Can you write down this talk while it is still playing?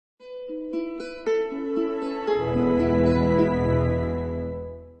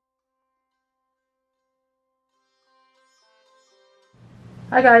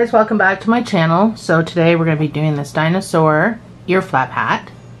Hi guys, welcome back to my channel. So today we're going to be doing this Dinosaur Ear Flap Hat.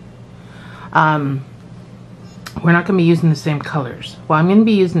 We're not going to be using the same colors. Well, I'm going to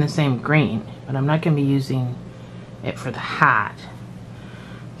be using the same green, but I'm not going to be using it for the hat.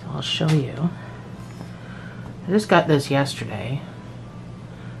 So I'll show you. I just got this yesterday.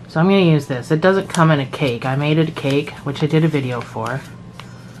 So I'm going to use this. It doesn't come in a cake. I made it a cake, which I did a video for.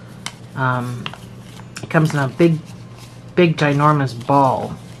 It comes in a big ginormous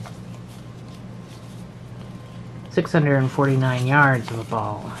ball. 649 yards of a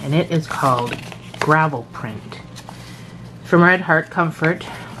ball, and it is called Gravel Print from Red Heart Comfort.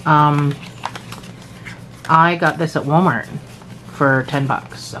 I got this at Walmart for 10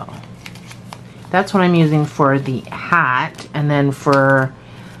 bucks, so that's what I'm using for the hat. And then for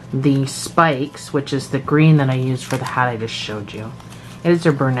the spikes, which is the green that I used for the hat I just showed you, it is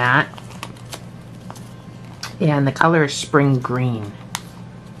a brunette. And the color is spring green.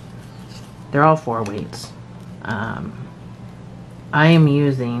 They're all 4 weights. I am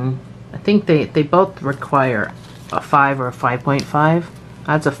using, I think they both require a 5 or a 5.5.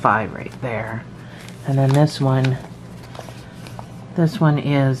 That's a 5 right there. And then this one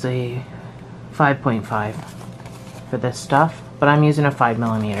is a 5.5 for this stuff. But I'm using a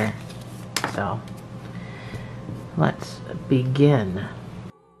 5mm. So let's begin.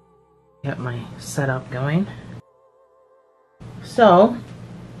 Get my setup going. So,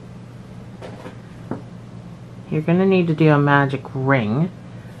 you're going to need to do a magic ring.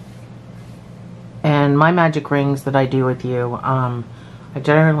 And my magic rings that I do with you, I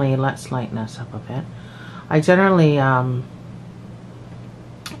generally, let's lighten this up a bit. I generally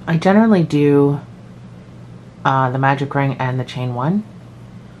do the magic ring and the chain one.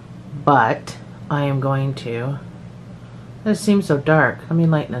 But I am going to, this seems so dark. Let me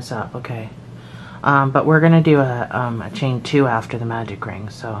lighten this up, okay. But we're going to do a chain 2 after the magic ring.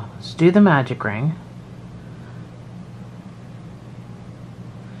 So let's do the magic ring.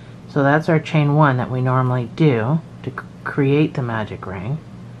 So that's our chain 1 that we normally do to create the magic ring.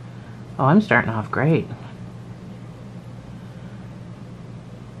 Oh, I'm starting off great.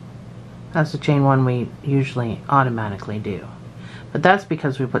 That's the chain 1 we usually automatically do. But that's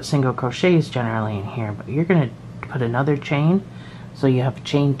because we put single crochets generally in here. But you're going to put another chain, so you have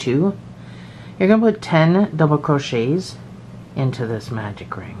chain 2. You're going to put 10 double crochets into this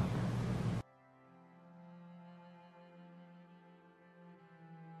magic ring.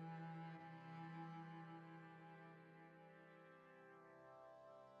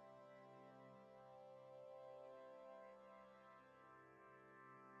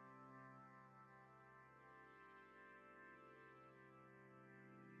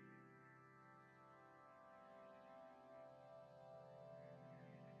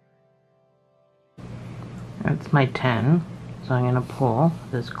 That's my 10, so I'm going to pull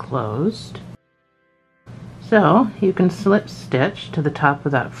this closed. So you can slip stitch to the top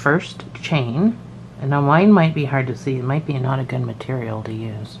of that first chain, and now mine might be hard to see. It might be not a good material to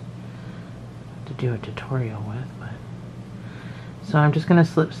use to do a tutorial with, but so I'm just going to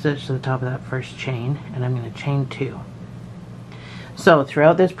slip stitch to the top of that first chain, and I'm going to chain 2. So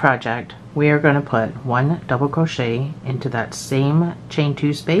throughout this project we are going to put 1 double crochet into that same chain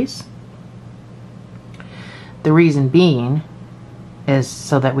 2 space. The reason being is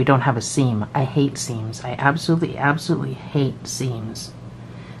so that we don't have a seam. I hate seams. I absolutely hate seams.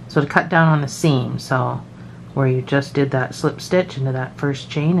 So to cut down on the seam, so where you just did that slip stitch into that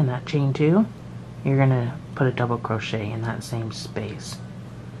first chain and that chain 2, you're going to put a double crochet in that same space.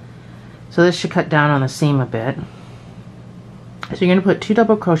 So this should cut down on the seam a bit. So you're going to put 2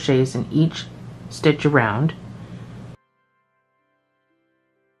 double crochets in each stitch around.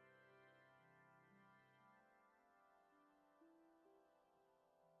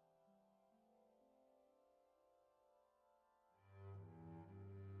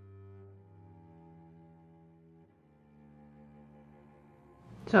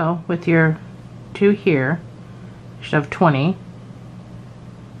 So with your 2 here, you should have 20.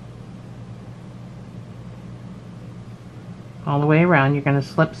 All the way around, you're going to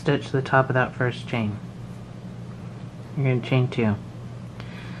slip stitch to the top of that first chain. You're going to chain 2. You're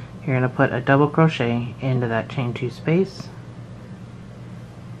going to put a double crochet into that chain 2 space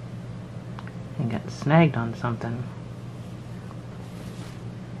and get snagged on something.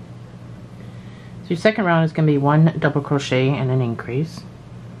 So your second round is going to be 1 double crochet and an increase.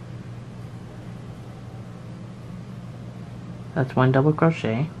 That's 1 double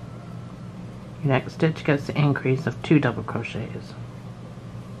crochet. Your next stitch gets the increase of 2 double crochets.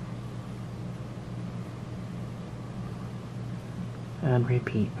 And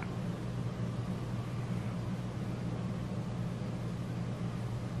repeat.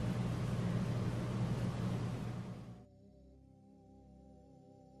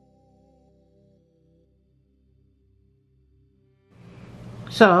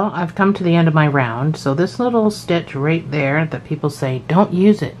 So I've come to the end of my round. So this little stitch right there that people say don't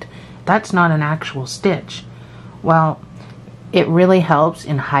use it, that's not an actual stitch. Well, it really helps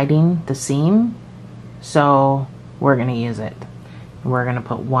in hiding the seam, so we're going to use it. We're going to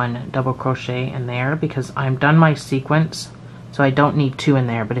put 1 double crochet in there because I'm done my sequence, so I don't need 2 in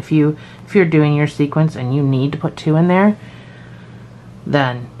there. But if you're doing your sequence and you need to put 2 in there,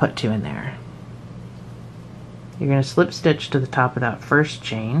 then put 2 in there. You're going to slip stitch to the top of that first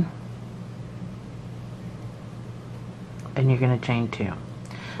chain, and you're going to chain 2.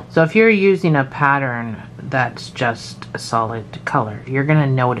 So if you're using a pattern that's just a solid color, you're going to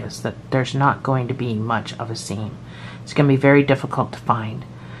notice that there's not going to be much of a seam. It's going to be very difficult to find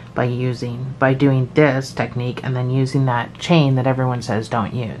by doing this technique and then using that chain that everyone says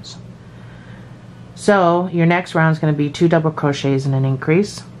don't use. So your next round is going to be 2 double crochets and an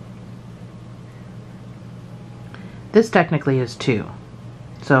increase. This technically is 2.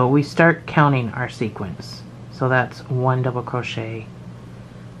 So we start counting our sequence. So that's 1 double crochet,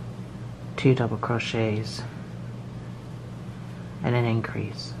 2 double crochets, and an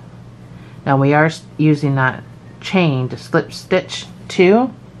increase. Now we are using that chain to slip stitch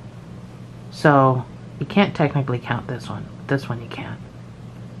 2, so you can't technically count this one. This one you can.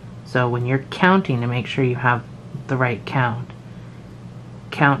 So when you're counting to make sure you have the right count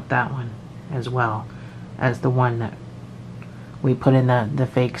that one as well as the one that we put in the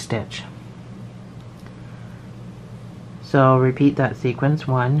fake stitch. So repeat that sequence,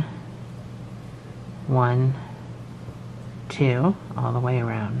 1, 1, 2, all the way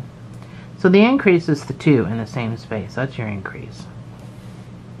around. So the increase is the 2 in the same space. That's your increase.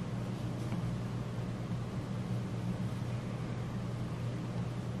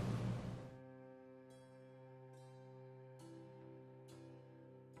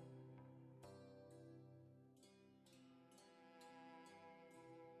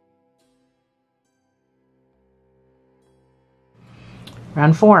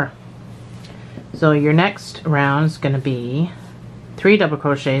 Round 4. So your next round is going to be 3 double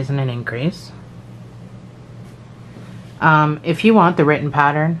crochets and an increase. If you want the written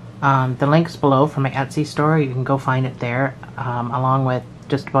pattern, the link's below from my Etsy store. You can go find it there, along with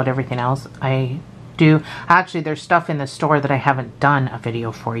just about everything else I do. Actually, there's stuff in the store that I haven't done a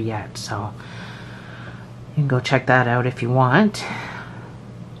video for yet, so you can go check that out if you want.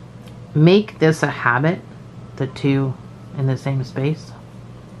 Make this a habit, the 2 in the same space.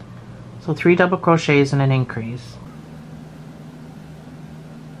 So 3 double crochets and an increase.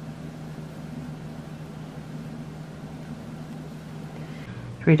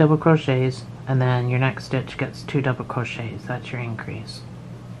 Three double crochets, and then your next stitch gets 2 double crochets. That's your increase.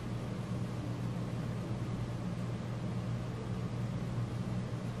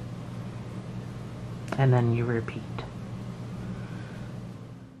 And then you repeat.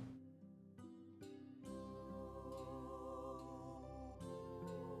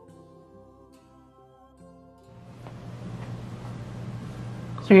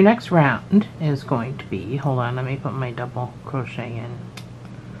 So your next round is going to be, hold on, let me put my double crochet in,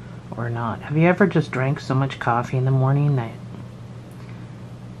 or not. Have you ever just drank so much coffee in the morning that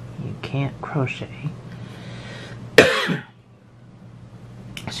you can't crochet? So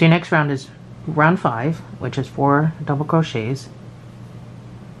your next round is round 5, which is 4 double crochets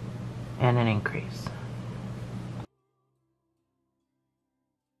and an increase.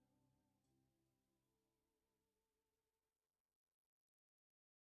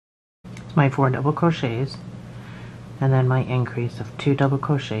 My 4 double crochets and then my increase of 2 double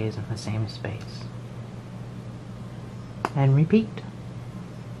crochets in the same space, and repeat.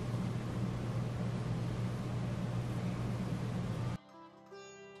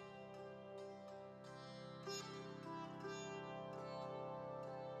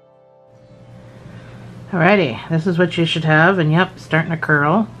 Alrighty, this is what you should have, and yep, starting to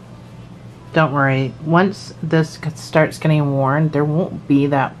curl. Don't worry, once this starts getting worn, there won't be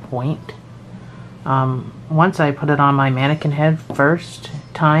that point. Once I put it on my mannequin head first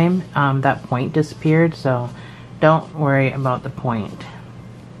time, that point disappeared, so don't worry about the point.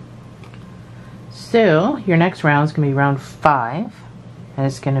 So your next round is going to be round 5, and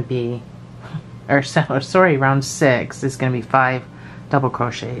it's going to be, round 6 is going to be 5 double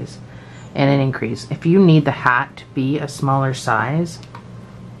crochets and an increase. If you need the hat to be a smaller size,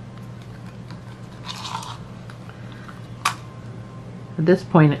 at this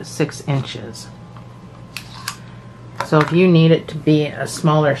point it's 6 inches. So if you need it to be a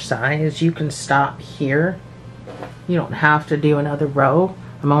smaller size, you can stop here. You don't have to do another row.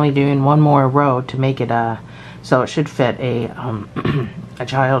 I'm only doing one more row to make it so it should fit a a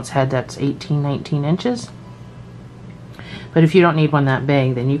child's head that's 18-19 inches. But if you don't need one that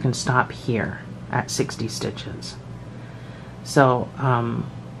big, then you can stop here at 60 stitches. So,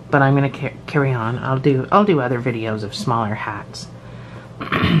 but I'm going to carry on. I'll do other videos of smaller hats.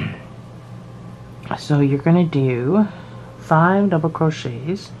 So you're going to do 5 double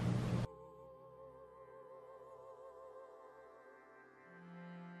crochets.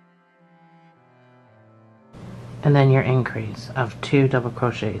 And then your increase of 2 double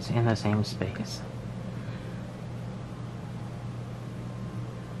crochets in the same space.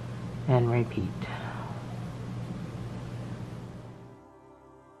 And repeat.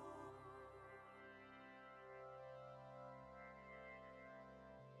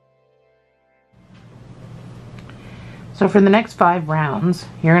 So for the next 5 rounds,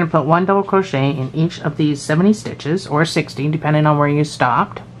 you're going to put 1 double crochet in each of these 70 stitches, or 60, depending on where you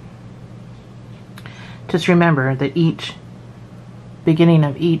stopped. Just remember that each beginning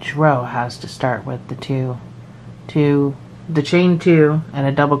of each row has to start with the chain 2 and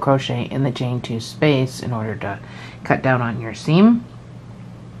a double crochet in the chain 2 space in order to cut down on your seam,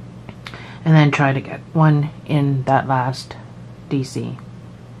 and then try to get 1 in that last DC.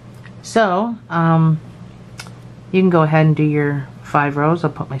 So you can go ahead and do your 5 rows. I'll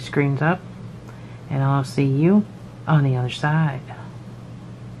put my screens up and I'll see you on the other side.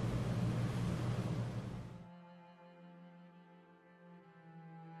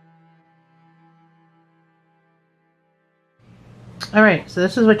 Alright, so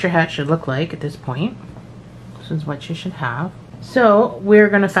this is what your hat should look like at this point. This is what you should have. So we're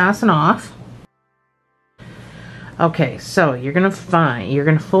going to fasten off. Okay, so you're going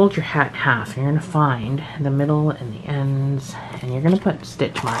to fold your hat in half. You're going to find the middle and the ends, and you're going to put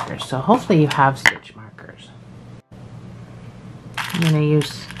stitch markers. So hopefully you have stitch markers. I'm going to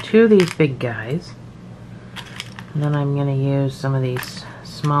use 2 of these big guys, and then I'm going to use some of these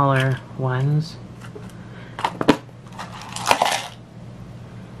smaller ones.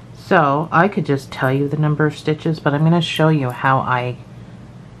 So I could just tell you the number of stitches, but I'm going to show you how I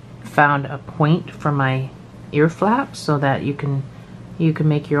found a point for my ear flaps so that you can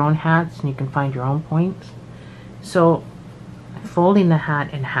make your own hats and you can find your own points. So folding the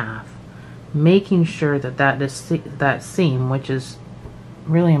hat in half, making sure that that seam, which is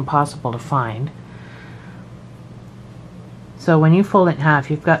really impossible to find. So when you fold it in half,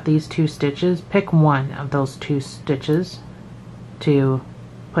 you've got these 2 stitches. Pick one of those 2 stitches to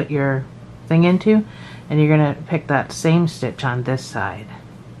put your thing into, and you're going to pick that same stitch on this side.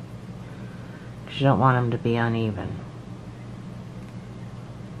 You don't want them to be uneven.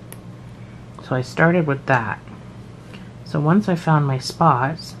 So I started with that. So once I found my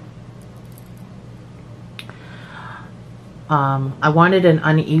spots, I wanted an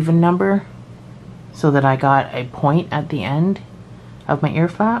uneven number so that I got a point at the end of my ear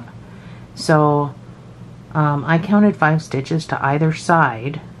flap. So I counted 5 stitches to either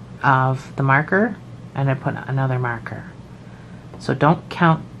side of the marker, and I put another marker. So don't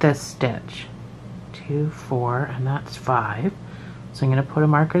count this stitch. 2, 4, and that's 5. So I'm going to put a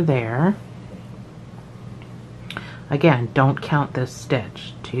marker there. Again, don't count this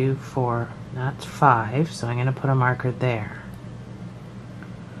stitch. 2, 4, that's 5. So I'm going to put a marker there.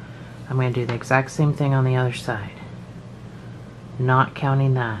 I'm going to do the exact same thing on the other side. Not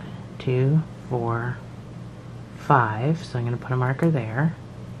counting that. 2, 4, 5. So I'm going to put a marker there.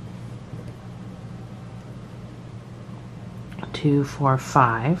 2, 4,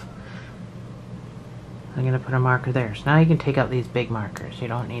 5. I'm going to put a marker there. So now you can take out these big markers. You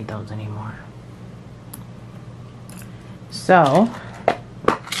don't need those anymore. So,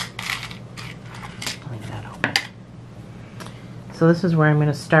 leave that open. So this is where I'm going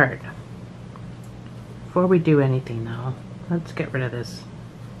to start. Before we do anything though, let's get rid of this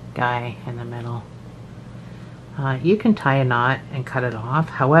guy in the middle. You can tie a knot and cut it off.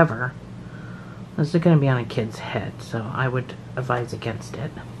 However, this is going to be on a kid's head, so I would advise against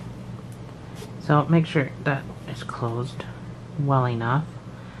it. So make sure that is closed well enough.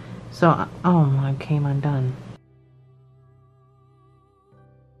 So, oh, I came undone.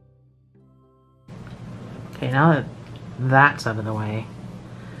 Okay, now that that's out of the way,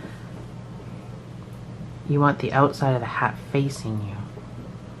 you want the outside of the hat facing you.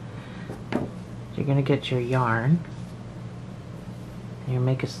 So you're going to get your yarn and you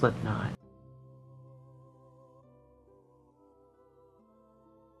make a slip knot.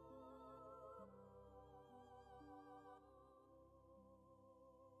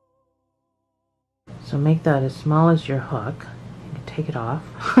 So make that as small as your hook. You can take it off.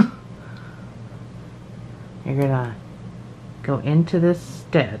 You're gonna go into this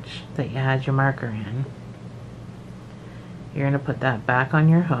stitch that you had your marker in. You're gonna put that back on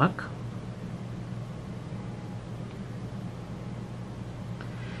your hook.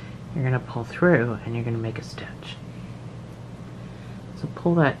 you're going to pull through and you're going to make a stitch. So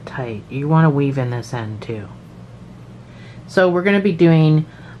pull that tight. You want to weave in this end too. So we're going to be doing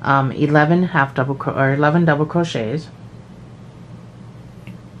 11 double crochets.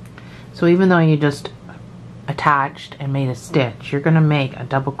 So even though you just attached and made a stitch, you're going to make a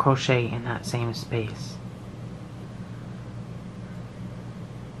double crochet in that same space.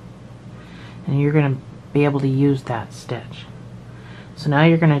 And you're going to be able to use that stitch. So now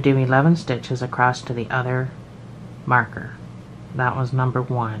you're going to do 11 stitches across to the other marker. That was number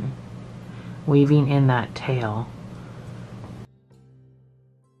 1. Weaving in that tail.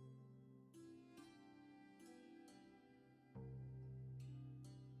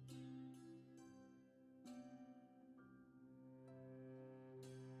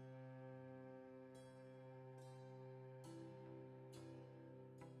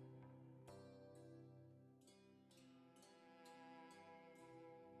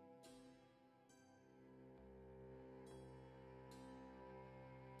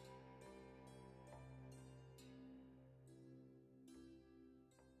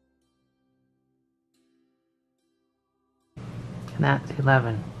 And that's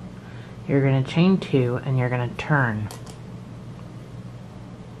 11. You're going to chain 2 and you're going to turn.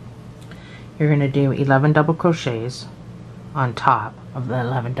 You're going to do 11 double crochets on top of the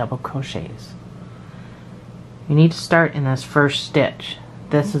 11 double crochets. You need to start in this first stitch.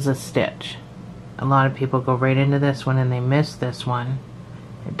 This is a stitch. A lot of people go right into this one and they miss this one.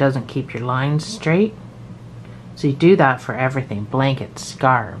 It doesn't keep your lines straight. So you do that for everything. Blankets,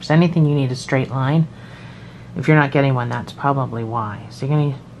 scarves, anything you need a straight line. If you're not getting one, that's probably why. So you're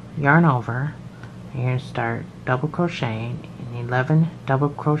going to yarn over. You're going to start double crocheting in 11 double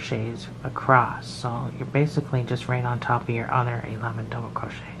crochets across. So you're basically just right on top of your other 11 double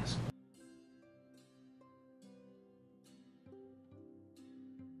crochets.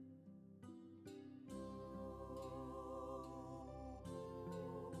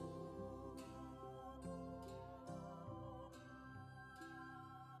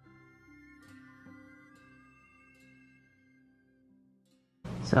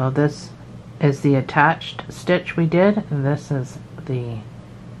 So this is the attached stitch we did, and this is the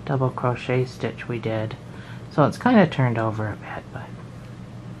double crochet stitch we did. So it's kind of turned over a bit, but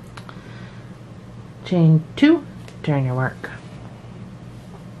chain 2, turn your work.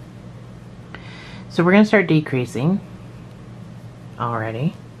 So we're going to start decreasing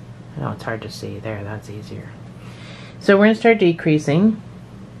already. I know it's hard to see there, that's easier. So we're going to start decreasing.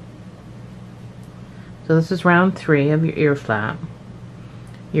 So this is round 3 of your ear flap.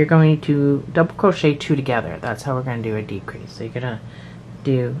 You're going to double crochet 2 together. That's how we're going to do a decrease. So you're going to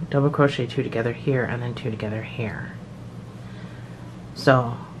do double crochet 2 together here and then 2 together here.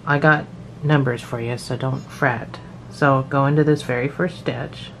 So I got numbers for you, so don't fret. So go into this very first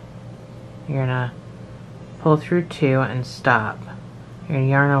stitch. You're going to pull through 2 and stop. You're going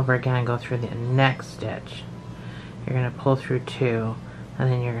to yarn over again and go through the next stitch. You're going to pull through 2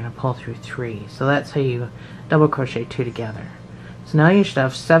 and then you're going to pull through 3. So that's how you double crochet 2 together. So now you should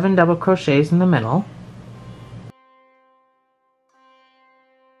have 7 double crochets in the middle.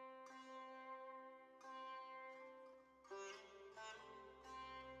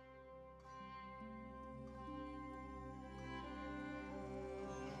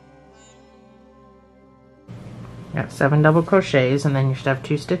 Got 7 double crochets, and then you should have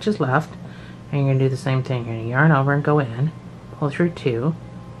 2 stitches left. And you're going to do the same thing. You're going to yarn over and go in, pull through 2,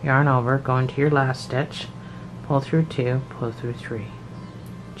 yarn over, go into your last stitch, pull through 2, pull through 3,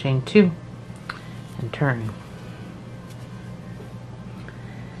 chain 2, and turn.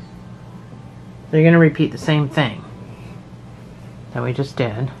 So you're going to repeat the same thing that we just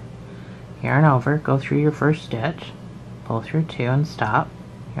did. Yarn over, go through your first stitch, pull through 2 and stop,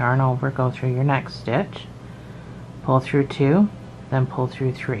 yarn over, go through your next stitch, pull through 2, then pull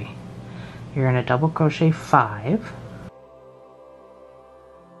through 3. You're going to double crochet 5,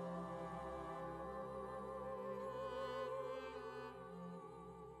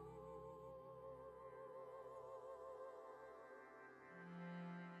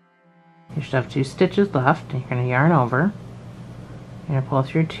 you should have 2 stitches left. You're going to yarn over, you're going to pull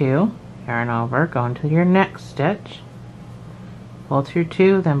through 2, yarn over, go into your next stitch, pull through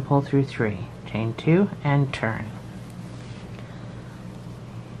 2, then pull through 3, chain 2 and turn.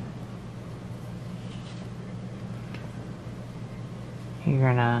 You're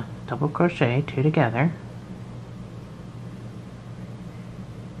going to double crochet 2 together,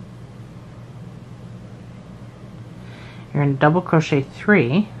 you're going to double crochet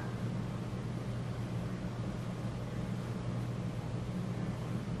 3,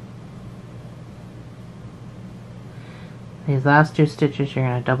 These last 2 stitches you're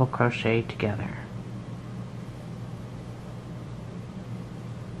going to double crochet together.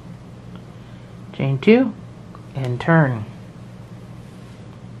 Chain 2 and turn.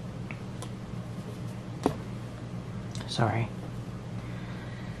 Sorry.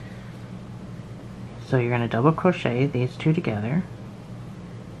 So you're going to double crochet these 2 together.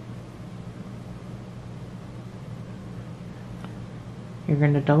 You're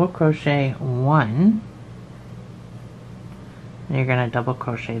going to double crochet 1, and you're going to double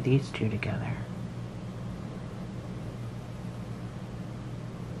crochet these 2 together.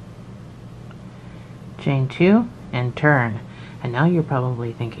 Chain 2 and turn. And now you're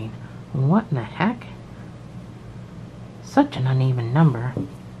probably thinking, what in the heck? Such an uneven number.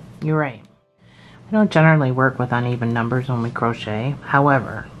 You're right. We don't generally work with uneven numbers when we crochet.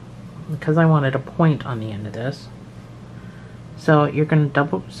 However, because I wanted a point on the end of this, so you're going to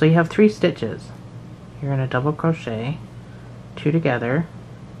double, so you have 3 stitches. You're going to double crochet 2 together,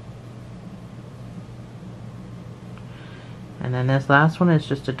 and then this last one is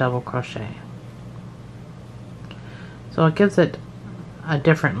just a double crochet. So it gives it a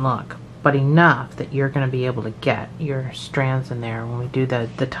different look, but enough that you're going to be able to get your strands in there when we do the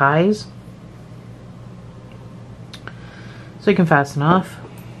ties. So you can fasten off.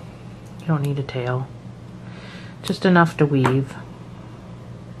 You don't need a tail. Just enough to weave.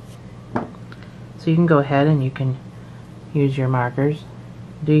 So you can go ahead and you can use your markers.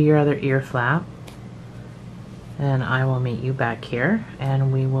 Do your other ear flap. And I will meet you back here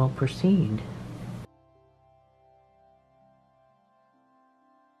and we will proceed.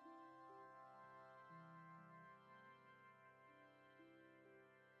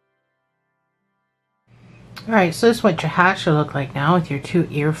 Alright, so this is what your hat should look like now with your 2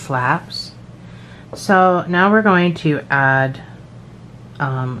 ear flaps. So now we're going to add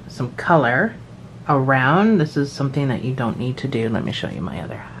some color around. This is something that you don't need to do. Let me show you my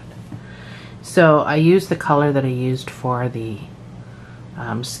other hat. So I used the color that I used for the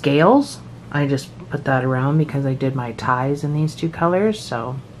scales. I just put that around because I did my ties in these 2 colors.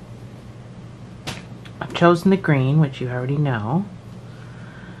 So I've chosen the green, which you already know.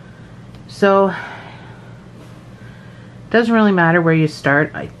 So doesn't really matter where you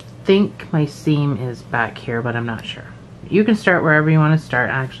start. I think my seam is back here, but I'm not sure. You can start wherever you want to start.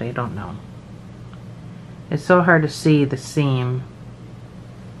 Actually, I don't know. It's so hard to see the seam.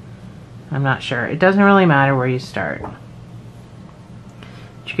 I'm not sure. It doesn't really matter where you start. But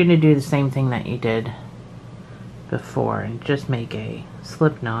you're going to do the same thing that you did before and just make a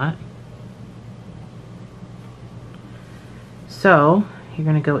slip knot. So you're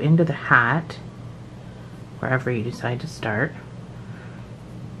going to go into the hat wherever you decide to start.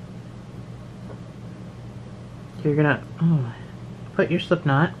 You're gonna put your slip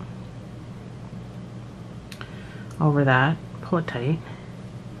knot over that, pull it tight.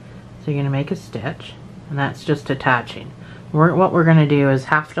 So you're gonna make a stitch, and that's just attaching. What we're gonna do is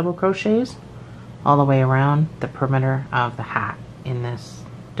half double crochets all the way around the perimeter of the hat in this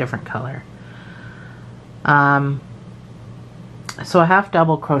different color. So a half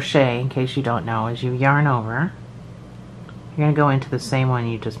double crochet, in case you don't know, is you yarn over. You're going to go into the same one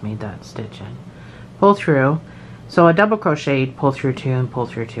you just made that stitch in. Pull through. So a double crochet, you'd pull through 2 and pull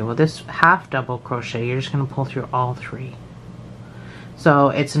through 2. Well, this half double crochet, you're just going to pull through all 3. So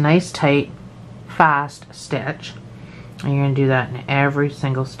it's a nice, tight, fast stitch. And you're going to do that in every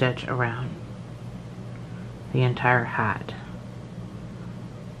single stitch around the entire hat.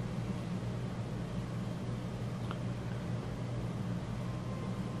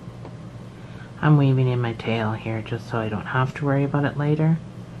 I'm weaving in my tail here just so I don't have to worry about it later.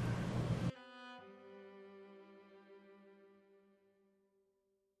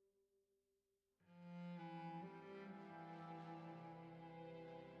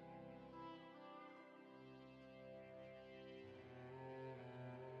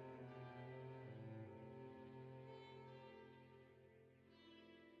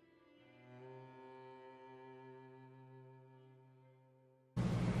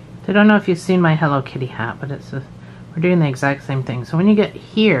 I don't know if you've seen my Hello Kitty hat, but we're doing the exact same thing. So when you get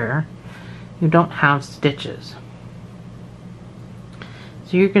here, you don't have stitches.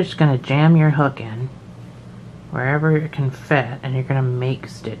 So you're just going to jam your hook in wherever it can fit, and you're going to make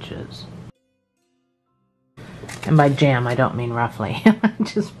stitches. And by jam, I don't mean roughly. I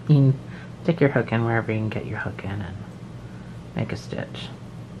just mean stick your hook in wherever you can get your hook in and make a stitch.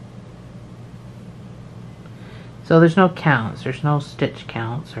 So there's no counts, there's no stitch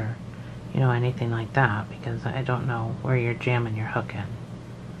counts or anything like that, because I don't know where you're jamming your hook in.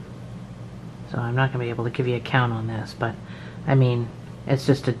 So I'm not going to be able to give you a count on this, but I mean, it's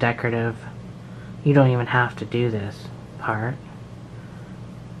just a decorative, you don't even have to do this, part.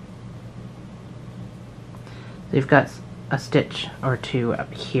 So you've got a stitch or two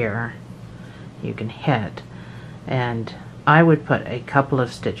up here you can hit, and I would put a couple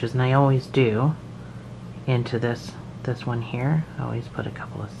of stitches, and I always do, into this one here. I always put a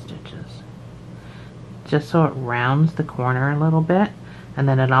couple of stitches just so it rounds the corner a little bit, and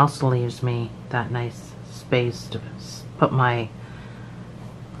then it also leaves me that nice space to put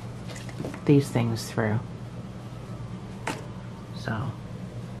these things through. So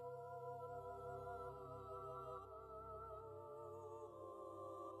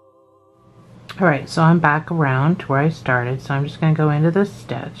alright, so I'm back around to where I started, so I'm just going to go into this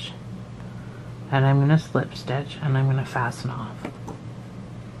stitch, and I'm going to slip stitch, and I'm going to fasten off.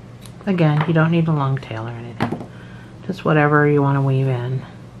 Again, you don't need a long tail or anything, just whatever you want to weave in.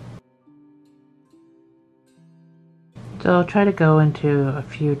 So try to go into a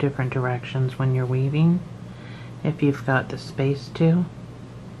few different directions when you're weaving, if you've got the space to.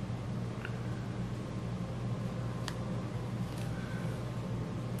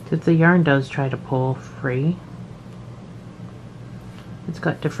 Because the yarn does try to pull free. It's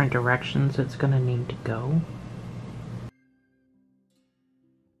got different directions it's going to need to go.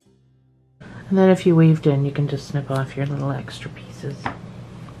 And then if you weaved in, you can just snip off your little extra pieces.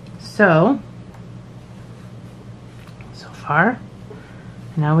 So far,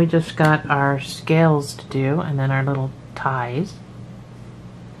 now we just got our scales to do, and then our little ties.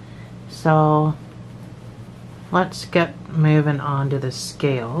 So let's get moving on to the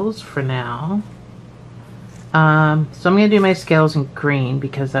scales for now. So I'm going to do my scales in green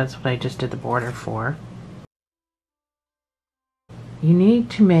because that's what I just did the border for. You need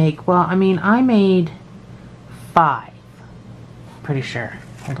to make, well, I mean, I made 5. Pretty sure.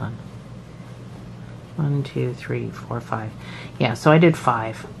 Hold on. 1, 2, 3, 4, 5. Yeah, so I did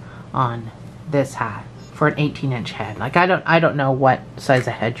 5 on this hat for an 18-inch head. Like I don't know what size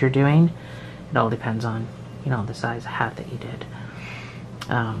of head you're doing. It all depends on, you know, the size of hat that you did.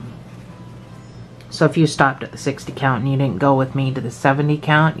 So if you stopped at the 60 count and you didn't go with me to the 70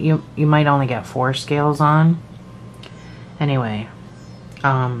 count, you might only get 4 scales on. Anyway, so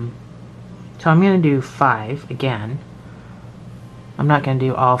I'm going to do 5 again. I'm not going to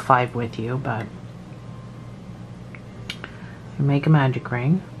do all 5 with you, but you make a magic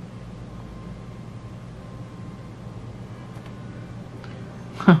ring.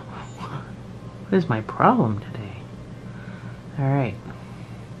 What is my problem today? Alright.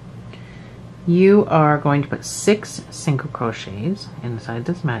 You are going to put 6 single crochets inside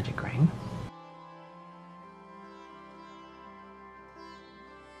this magic ring.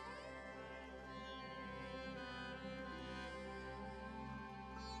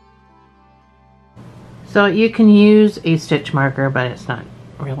 So you can use a stitch marker, but it's not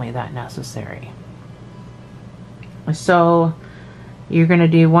really that necessary. So you're going to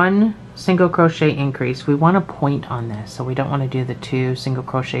do 1 single crochet increase. We want a point on this, so we don't want to do the 2 single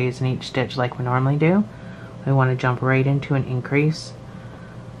crochets in each stitch like we normally do. We want to jump right into an increase.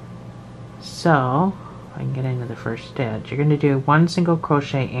 So I can get into the first stitch. You're going to do 1 single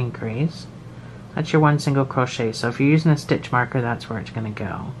crochet increase. That's your 1 single crochet. So if you're using a stitch marker, that's where it's going to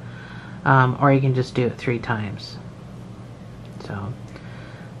go. Or you can just do it 3 times. So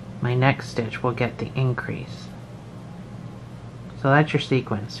my next stitch will get the increase. So that's your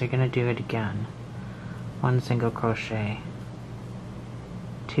sequence. You're going to do it again. 1 single crochet,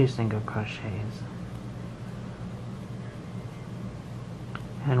 2 single crochets,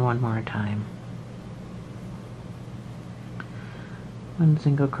 and 1 more time. 1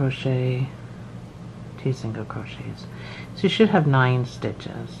 single crochet, 2 single crochets. So you should have 9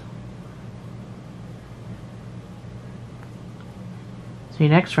 stitches. So your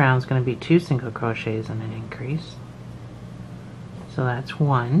next round is going to be 2 single crochets and an increase. So that's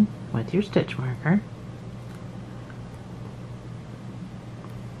 1 with your stitch marker.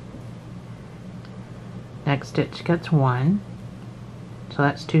 Next stitch gets 1. So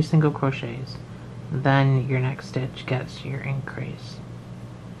that's 2 single crochets. Then your next stitch gets your increase.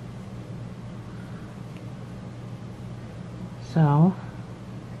 So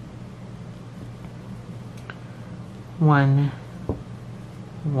 1,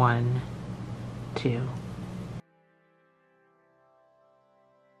 1, 2.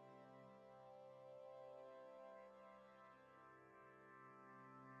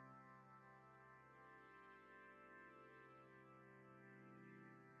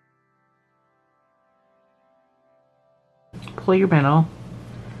 Pull your middle.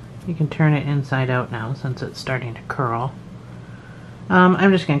 You can turn it inside out now since it's starting to curl.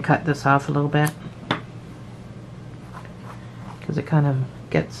 I'm just going to cut this off a little bit because it kind of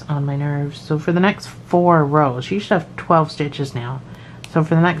gets on my nerves. So for the next 4 rows, you should have 12 stitches now. So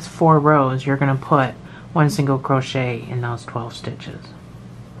for the next 4 rows, you're going to put 1 single crochet in those 12 stitches.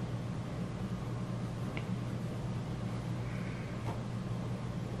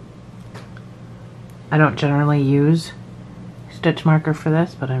 I don't generally use stitch marker for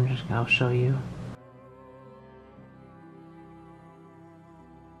this, but I'll show you.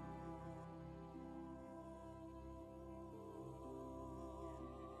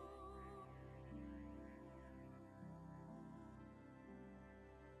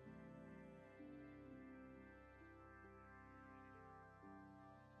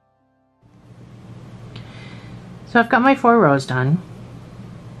 So I've got my 4 rows done.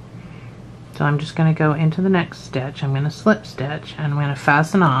 So I'm just going to go into the next stitch. I'm going to slip stitch and I'm going to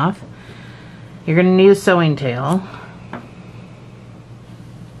fasten off. You're going to need a sewing tail.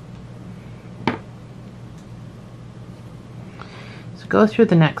 So go through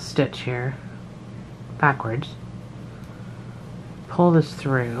the next stitch here, backwards. Pull this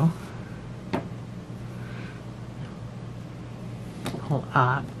through. Pull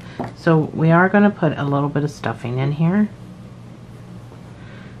up. So we are going to put a little bit of stuffing in here.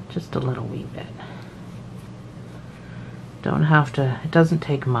 Just a little wee bit. Don't have to, it doesn't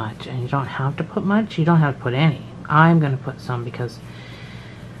take much, and you don't have to put much, you don't have to put any. I'm going to put some because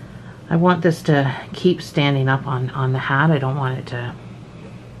I want this to keep standing up on the hat. I don't want it to,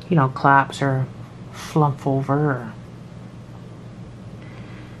 you know, collapse or flump over.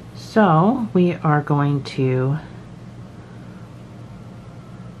 So we are going to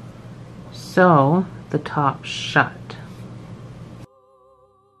sew the top shut.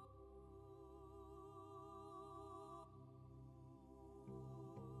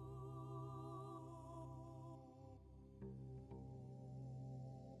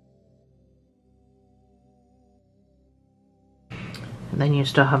 And then you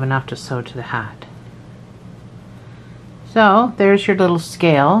still have enough to sew to the hat. So there's your little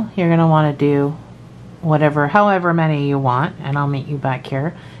scale. You're going to want to do however many you want, and I'll meet you back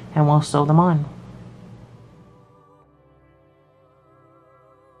here and we'll sew them on.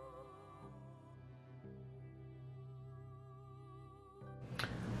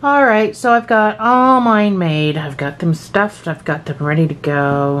 Alright, so I've got all mine made. I've got them stuffed. I've got them ready to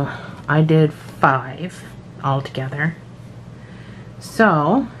go. I did 5 altogether.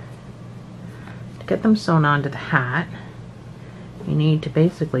 So, to get them sewn onto the hat, you need to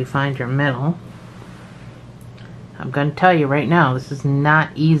basically find your middle. I'm going to tell you right now, this is not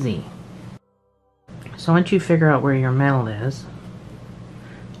easy. So once you figure out where your middle is,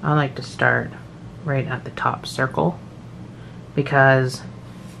 I like to start right at the top circle, because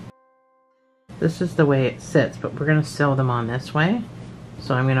this is the way it sits, but we're going to sew them on this way.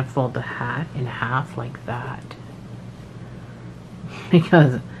 So I'm going to fold the hat in half like that,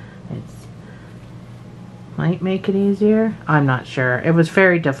 because it's might make it easier. I'm not sure. It was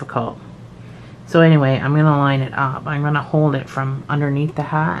very difficult. So anyway, I'm going to line it up. I'm going to hold it from underneath the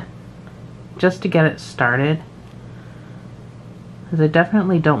hat just to get it started, because I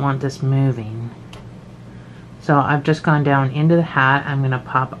definitely don't want this moving. So I've just gone down into the hat. I'm going to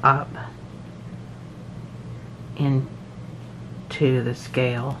pop up into the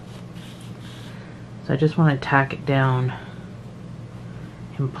scale. So I just want to tack it down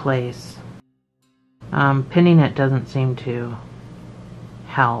in place. Pinning it doesn't seem to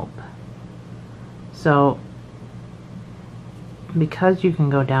help. So because you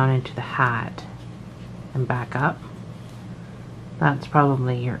can go down into the hat and back up, that's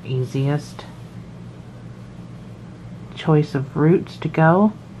probably your easiest choice of routes to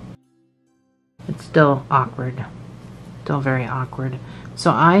go. It's still awkward, still very awkward. So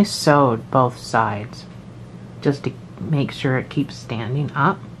I sewed both sides just to make sure it keeps standing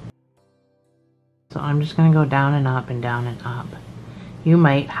up. So I'm just going to go down and up and down and up. You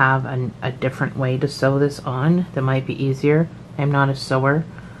might have a different way to sew this on that might be easier. I'm not a sewer.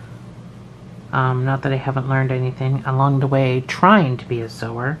 Not that I haven't learned anything along the way trying to be a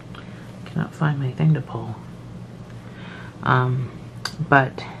sewer. I cannot find my thing to pull.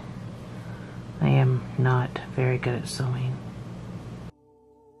 But I am not very good at sewing.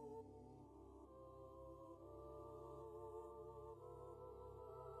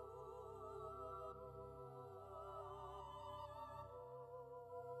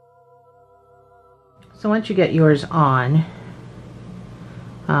 So once you get yours on,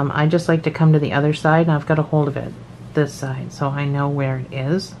 I just like to come to the other side, and I've got a hold of it this side so I know where it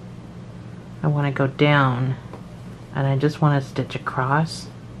is. I want to go down, and I just want to stitch across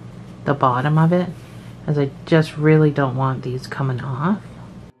the bottom of it, as I just really don't want these coming off.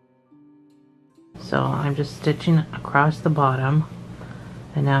 So I'm just stitching across the bottom,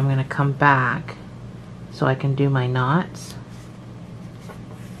 and now I'm going to come back so I can do my knots.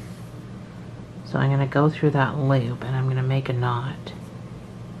 So I'm going to go through that loop and I'm going to make a knot.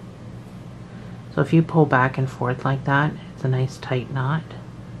 So if you pull back and forth like that, it's a nice tight knot.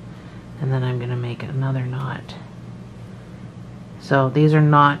 And then I'm going to make another knot. So these are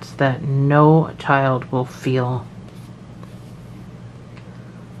knots that no child will feel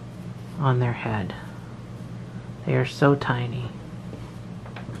on their head. They are so tiny.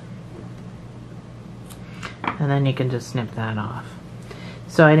 And then you can just snip that off.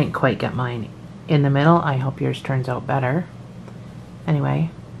 So I didn't quite get mine in the middle. I hope yours turns out better. Anyway,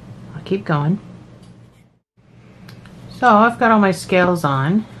 I'll keep going. So I've got all my scales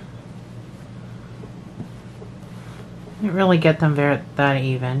on. Didn't really get them that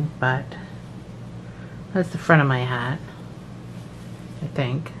even, but that's the front of my hat, I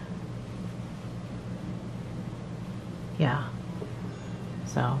think. Yeah.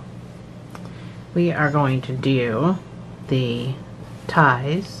 So we are going to do the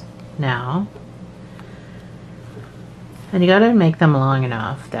ties now. And you gotta make them long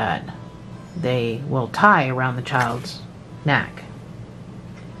enough that they will tie around the child's neck.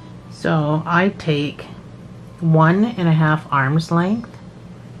 So I take 1.5 arms length,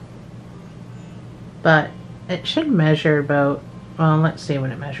 but it should measure about, well, let's see what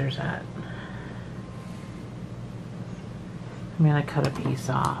it measures at. I'm gonna cut a piece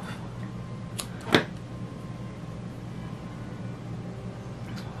off.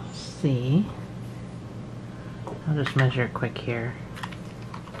 Let's see. I'll just measure it quick here.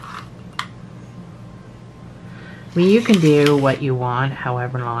 I mean, you can do what you want,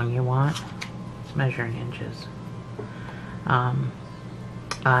 however long you want. Let's measure in inches. I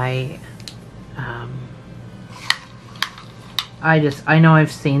know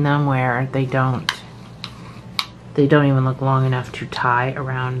I've seen them where they don't even look long enough to tie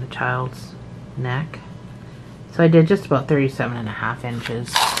around the child's neck. So I did just about 37.5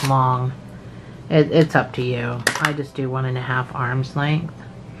 inches long. It's up to you. I just do 1.5 arms length.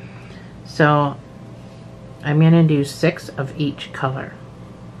 So I'm going to do 6 of each color.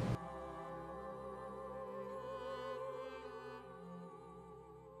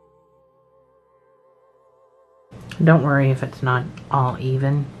 Don't worry if it's not all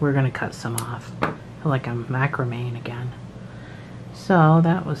even. We're going to cut some off. I feel like I'm macrameing again. So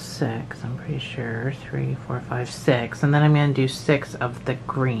that was 6, I'm pretty sure. 3, 4, 5, 6. And then I'm going to do 6 of the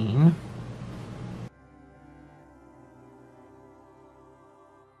green.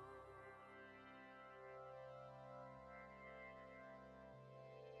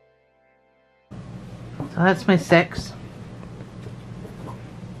 So that's my 6.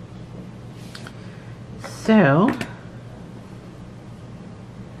 So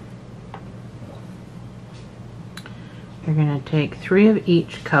you're going to take 3 of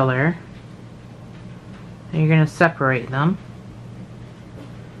each color and you're going to separate them.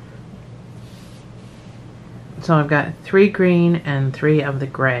 So I've got 3 green and 3 of the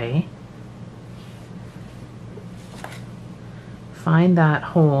gray. Find that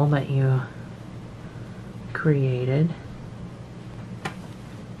hole that you created.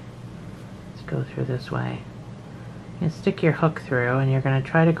 Let's go through this way. And stick your hook through and you're going to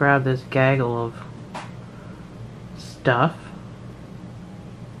try to grab this gaggle of stuff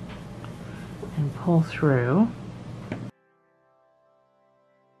and pull through.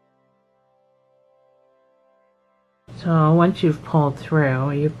 So once you've pulled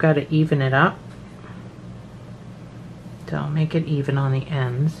through, you've got to even it up. So make it even on the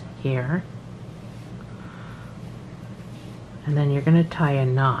ends here. And then you're going to tie a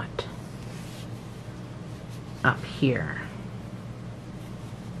knot up here.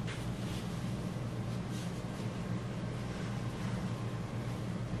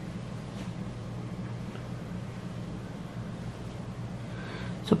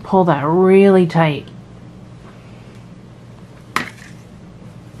 So pull that really tight.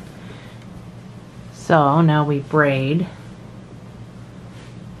 So now we braid.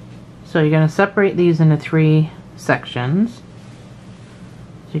 So you're going to separate these into 3 sections.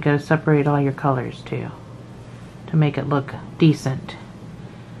 So you got to separate all your colors too to make it look decent.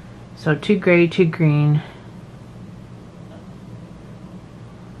 So 2 gray, 2 green.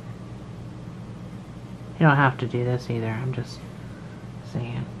 You don't have to do this either, I'm just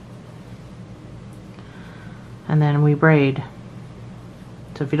saying. And then we braid.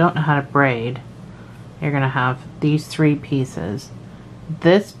 So if you don't know how to braid, you're going to have these 3 pieces.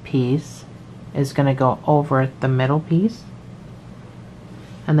 This piece is going to go over the middle piece,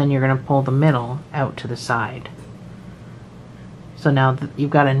 and then you're going to pull the middle out to the side. So now you've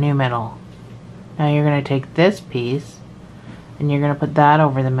got a new middle. Now you're going to take this piece and you're going to put that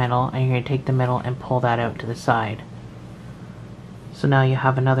over the middle, and you're going to take the middle and pull that out to the side. So now you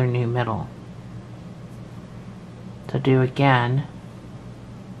have another new middle. So do again.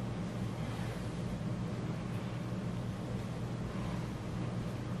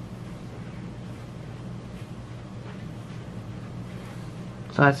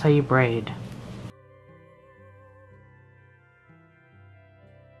 So that's how you braid.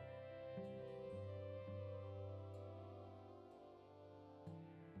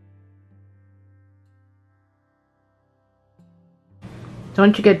 So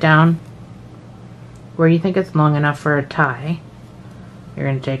once you get down where you think it's long enough for a tie, you're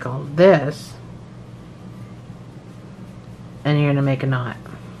going to take all this and you're going to make a knot.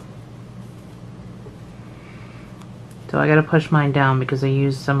 So I got to push mine down because I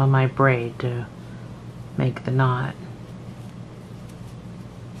used some of my braid to make the knot.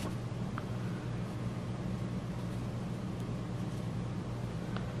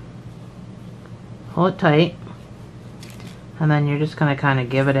 Pull it tight, and then you're just going to kind of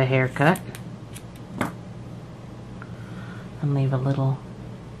give it a haircut and leave a little.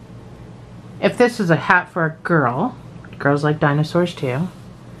 If this is a hat for a girl, girls like dinosaurs too,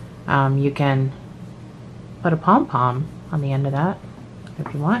 you can put a pom-pom on the end of that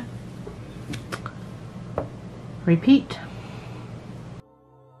if you want. Repeat.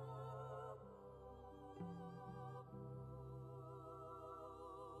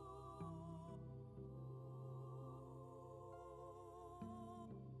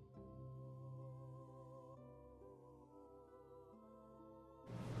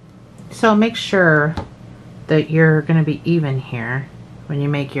 So make sure that you're going to be even here when you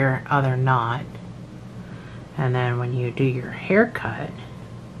make your other knot. And then when you do your haircut,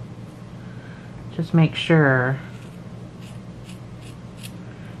 just make sure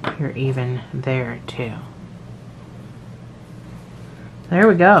you're even there too. There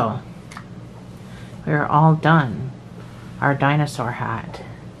we go. We're all done. Our dinosaur hat.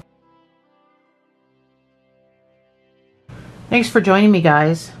 Thanks for joining me,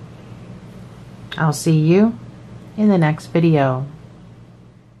 guys. I'll see you in the next video.